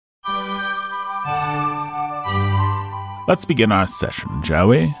let's begin our session, shall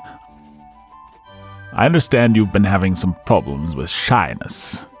we? I understand you've been having some problems with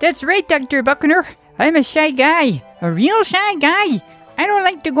shyness. That's right, Dr. Buckner. I'm a shy guy. A real shy guy. I don't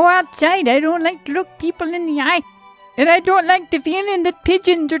like to go outside. I don't like to look people in the eye. And I don't like the feeling that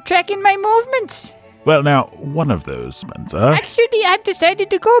pigeons are tracking my movements. Well, now, one of those, Spencer. Actually, I've decided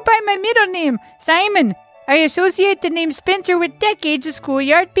to go by my middle name, Simon. I associate the name Spencer with decades of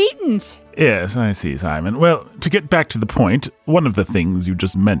schoolyard beatings. Yes, I see, Simon. Well, to get back to the point, one of the things you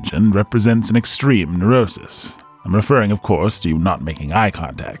just mentioned represents an extreme neurosis. I'm referring, of course, to you not making eye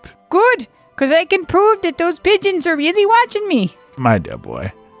contact. Good, because I can prove that those pigeons are really watching me. My dear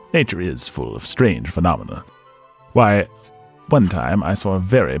boy, nature is full of strange phenomena. Why, one time I saw a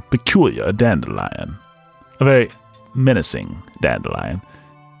very peculiar dandelion. A very menacing dandelion.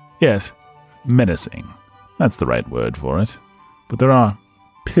 Yes, menacing. That's the right word for it. But there are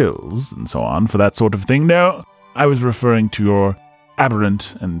pills and so on for that sort of thing. No, I was referring to your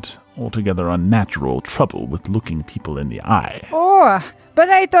aberrant and altogether unnatural trouble with looking people in the eye. Oh, but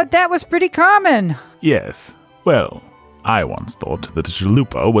I thought that was pretty common. Yes, well, I once thought that a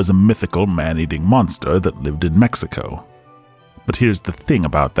chalupa was a mythical man-eating monster that lived in Mexico. But here's the thing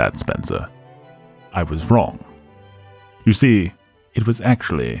about that, Spencer. I was wrong. You see, it was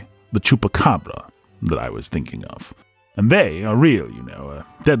actually the chupacabra that I was thinking of. And they are real, you know,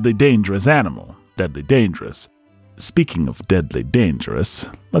 a deadly dangerous animal. Deadly dangerous. Speaking of deadly dangerous,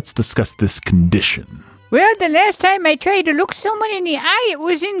 let's discuss this condition. Well, the last time I tried to look someone in the eye, it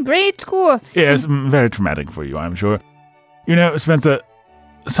was in grade school. Yes, very traumatic for you, I'm sure. You know, Spencer,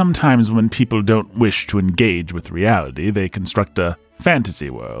 sometimes when people don't wish to engage with reality, they construct a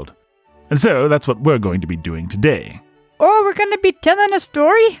fantasy world. And so that's what we're going to be doing today. Oh, we're going to be telling a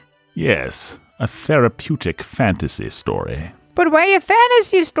story? Yes, a therapeutic fantasy story. But why a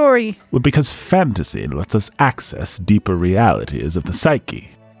fantasy story? Well, because fantasy lets us access deeper realities of the psyche.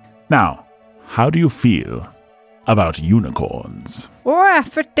 Now, how do you feel about unicorns? Oh,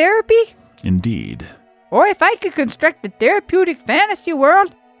 for therapy? Indeed. Or if I could construct a therapeutic fantasy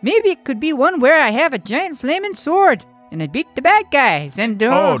world, maybe it could be one where I have a giant flaming sword, and I beat the bad guys, and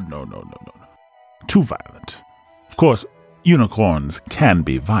Oh, no. Too violent. Of course, unicorns can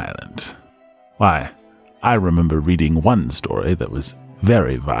be violent. Why, I remember reading one story that was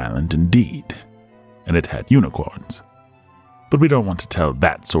very violent indeed, and it had unicorns. But we don't want to tell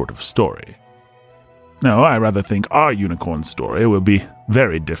that sort of story. No, I rather think our unicorn story will be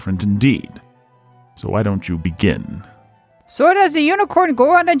very different indeed. So why don't you begin? So does the unicorn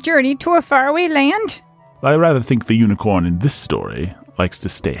go on a journey to a faraway land? I rather think the unicorn in this story likes to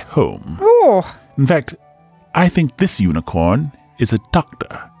stay home. Oh. In fact, I think this unicorn is a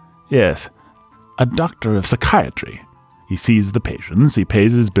doctor. Yes, a doctor of psychiatry. He sees the patients, he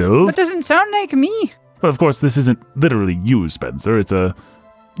pays his bills. That doesn't sound like me. Well, of course, this isn't literally you, Spencer. It's a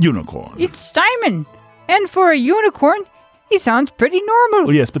unicorn. It's Simon. And for a unicorn, he sounds pretty normal.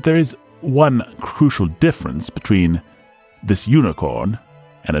 Well, yes, but there is one crucial difference between this unicorn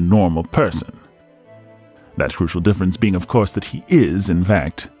and a normal person. That crucial difference being, of course, that he is, in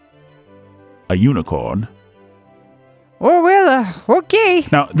fact, a unicorn. Oh, well, okay.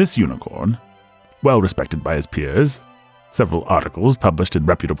 Now, this unicorn, well respected by his peers, several articles published in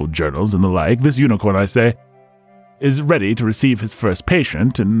reputable journals and the like, this unicorn, I say, is ready to receive his first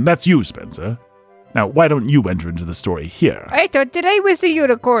patient, and that's you, Spencer. Now, why don't you enter into the story here? I thought that I was a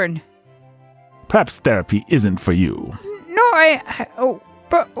unicorn. Perhaps therapy isn't for you. No,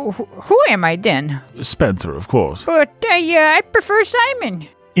 but who am I then? Spencer, of course. But I prefer Simon.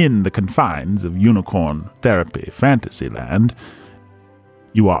 In the confines of unicorn therapy Fantasyland,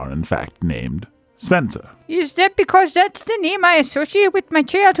 you are, in fact, named Spencer. Is that because that's the name I associate with my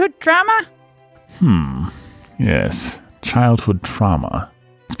childhood trauma? Yes, childhood trauma.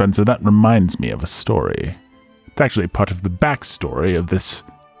 Spencer, that reminds me of a story. It's actually part of the backstory of this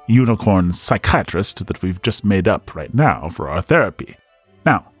unicorn psychiatrist that we've just made up right now for our therapy.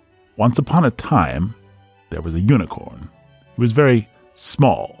 Now, once upon a time, there was a unicorn. He was very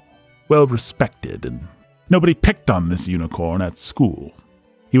small, well respected, and nobody picked on this unicorn at school.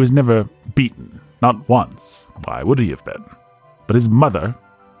 He was never beaten, not once. Why would he have been? But his mother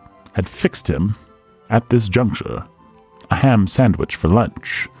had fixed him, at this juncture, a ham sandwich for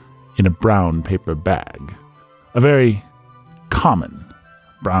lunch in a brown paper bag. A very common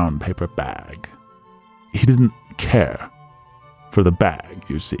brown paper bag. He didn't care for the bag,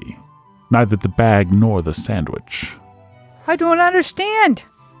 you see. Neither the bag nor the sandwich. I don't understand.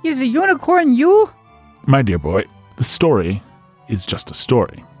 Is a unicorn you? My dear boy, the story is just a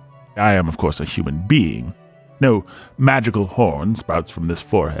story. I am, of course, a human being. No magical horn sprouts from this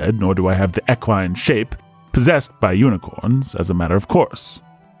forehead, nor do I have the equine shape possessed by unicorns as a matter of course.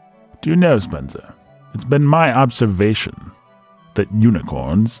 Do you know, Spencer, it's been my observation that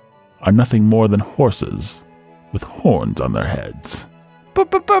unicorns are nothing more than horses with horns on their heads.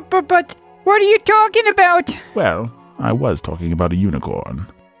 But, what are you talking about? Well, I was talking about a unicorn.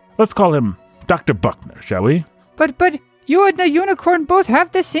 Let's call him Dr. Buckner, shall we? But, you and the unicorn both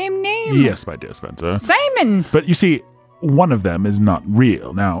have the same name. Yes, my dear Spencer. Simon! But you see, one of them is not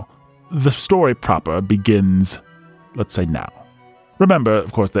real. Now, the story proper begins, let's say now. Remember,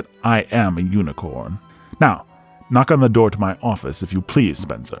 of course, that I am a unicorn. Now, knock on the door to my office, if you please,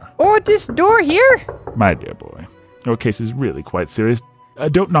 Spencer. Oh, this door here? My dear boy, your case is really quite serious.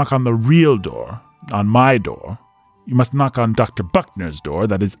 Don't knock on the real door, on my door. You must knock on Dr. Buckner's door,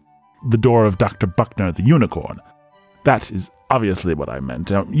 that is, the door of Dr. Buckner the unicorn. That is obviously what I meant.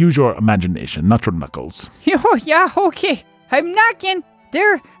 Now, use your imagination, not your knuckles. Oh, yeah, okay. I'm knocking.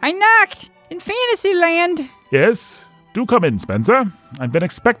 There, I knocked. In Fantasyland. Yes? Do come in, Spencer. I've been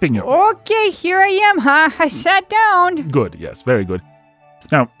expecting you. Okay, here I am, huh? I sat down. Good, yes, very good.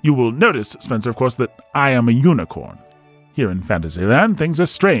 Now, you will notice, Spencer, of course, that I am a unicorn. Here in Fantasyland, things are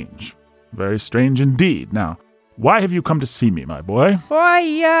strange. Very strange indeed. Now, why have you come to see me, my boy? Why,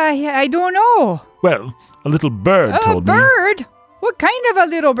 I don't know. Well, a little bird told me... A bird? What kind of a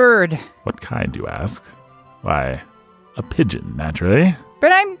little bird? What kind, you ask? Why, a pigeon, naturally.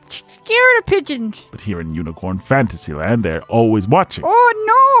 But I'm scared of pigeons. But here in Unicorn Fantasyland, they're always watching.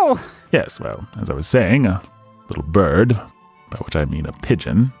 Oh, no! Yes, well, as I was saying, a little bird, by which I mean a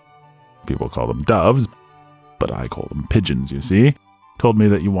pigeon. People call them doves, but I call them pigeons, you see, told me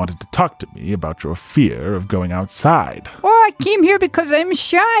that you wanted to talk to me about your fear of going outside. Oh, I came here because I'm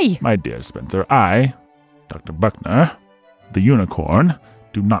shy. My dear Spencer, I, Dr. Buckner, the unicorn,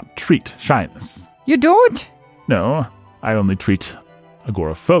 do not treat shyness. You don't? No, I only treat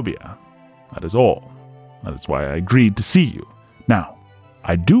agoraphobia. That is all. That is why I agreed to see you. Now,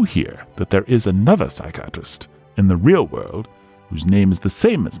 I do hear that there is another psychiatrist in the real world whose name is the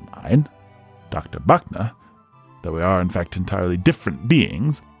same as mine, Dr. Buckner, though we are in fact entirely different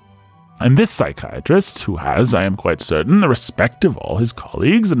beings. And this psychiatrist, who has, I am quite certain, the respect of all his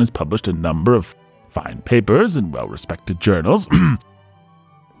colleagues and has published a number of fine papers in well-respected journals,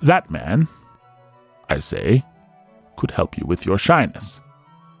 that man, I say, could help you with your shyness.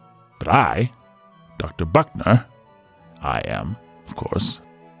 But I, Dr. Buckner, I am, of course,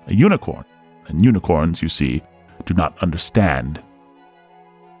 a unicorn. And unicorns, you see, do not understand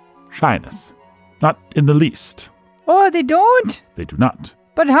shyness. Not in the least. Oh, they don't? They do not.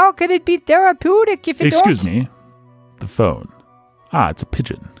 But how could it be therapeutic if it Excuse me. The phone. It's a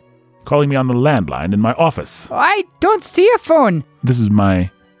pigeon. Calling me on the landline in my office. I don't see a phone. This is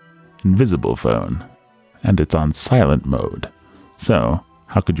my invisible phone, and it's on silent mode. So,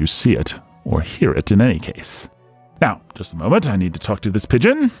 how could you see it or hear it in any case? Now, just a moment, I need to talk to this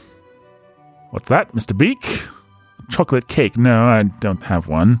pigeon. What's that, Mr. Beak? Chocolate cake. No, I don't have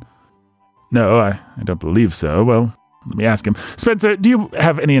one. No, I don't believe so. Well, let me ask him. Spencer, do you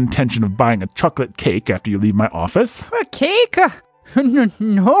have any intention of buying a chocolate cake after you leave my office? A cake?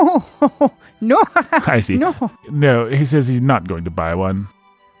 No. I see. No, he says he's not going to buy one.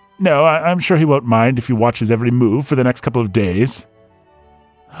 No, I'm sure he won't mind if you watch his every move for the next couple of days.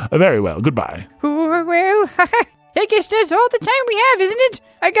 Very well, goodbye. Well, I guess that's all the time we have, isn't it?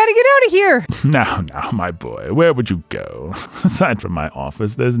 I gotta get out of here. Now, my boy, where would you go? Aside from my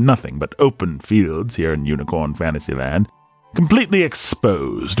office, there's nothing but open fields here in Unicorn Fantasyland. Completely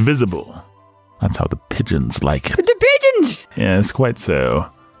exposed, visible. That's how the pigeons like it. But the pigeons! Yes, quite so.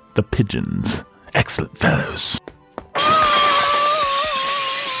 The pigeons. Excellent fellows.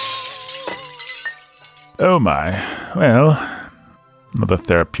 Oh my. Well, another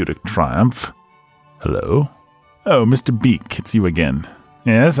therapeutic triumph. Hello? Oh, Mr. Beak, it's you again.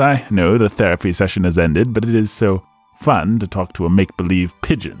 Yes, I know the therapy session has ended, but it is so fun to talk to a make-believe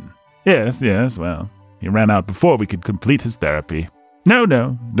pigeon. Yes, well, he ran out before we could complete his therapy. No,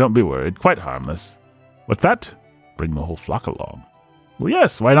 don't be worried. Quite harmless. What's that? Bring the whole flock along. Well,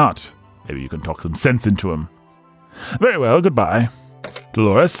 yes, why not? Maybe you can talk some sense into him. Very well, goodbye.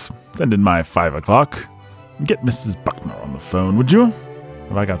 Dolores, send in my 5 o'clock. Get Mrs. Buckner on the phone, would you?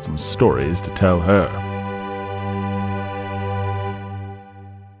 Have I got some stories to tell her?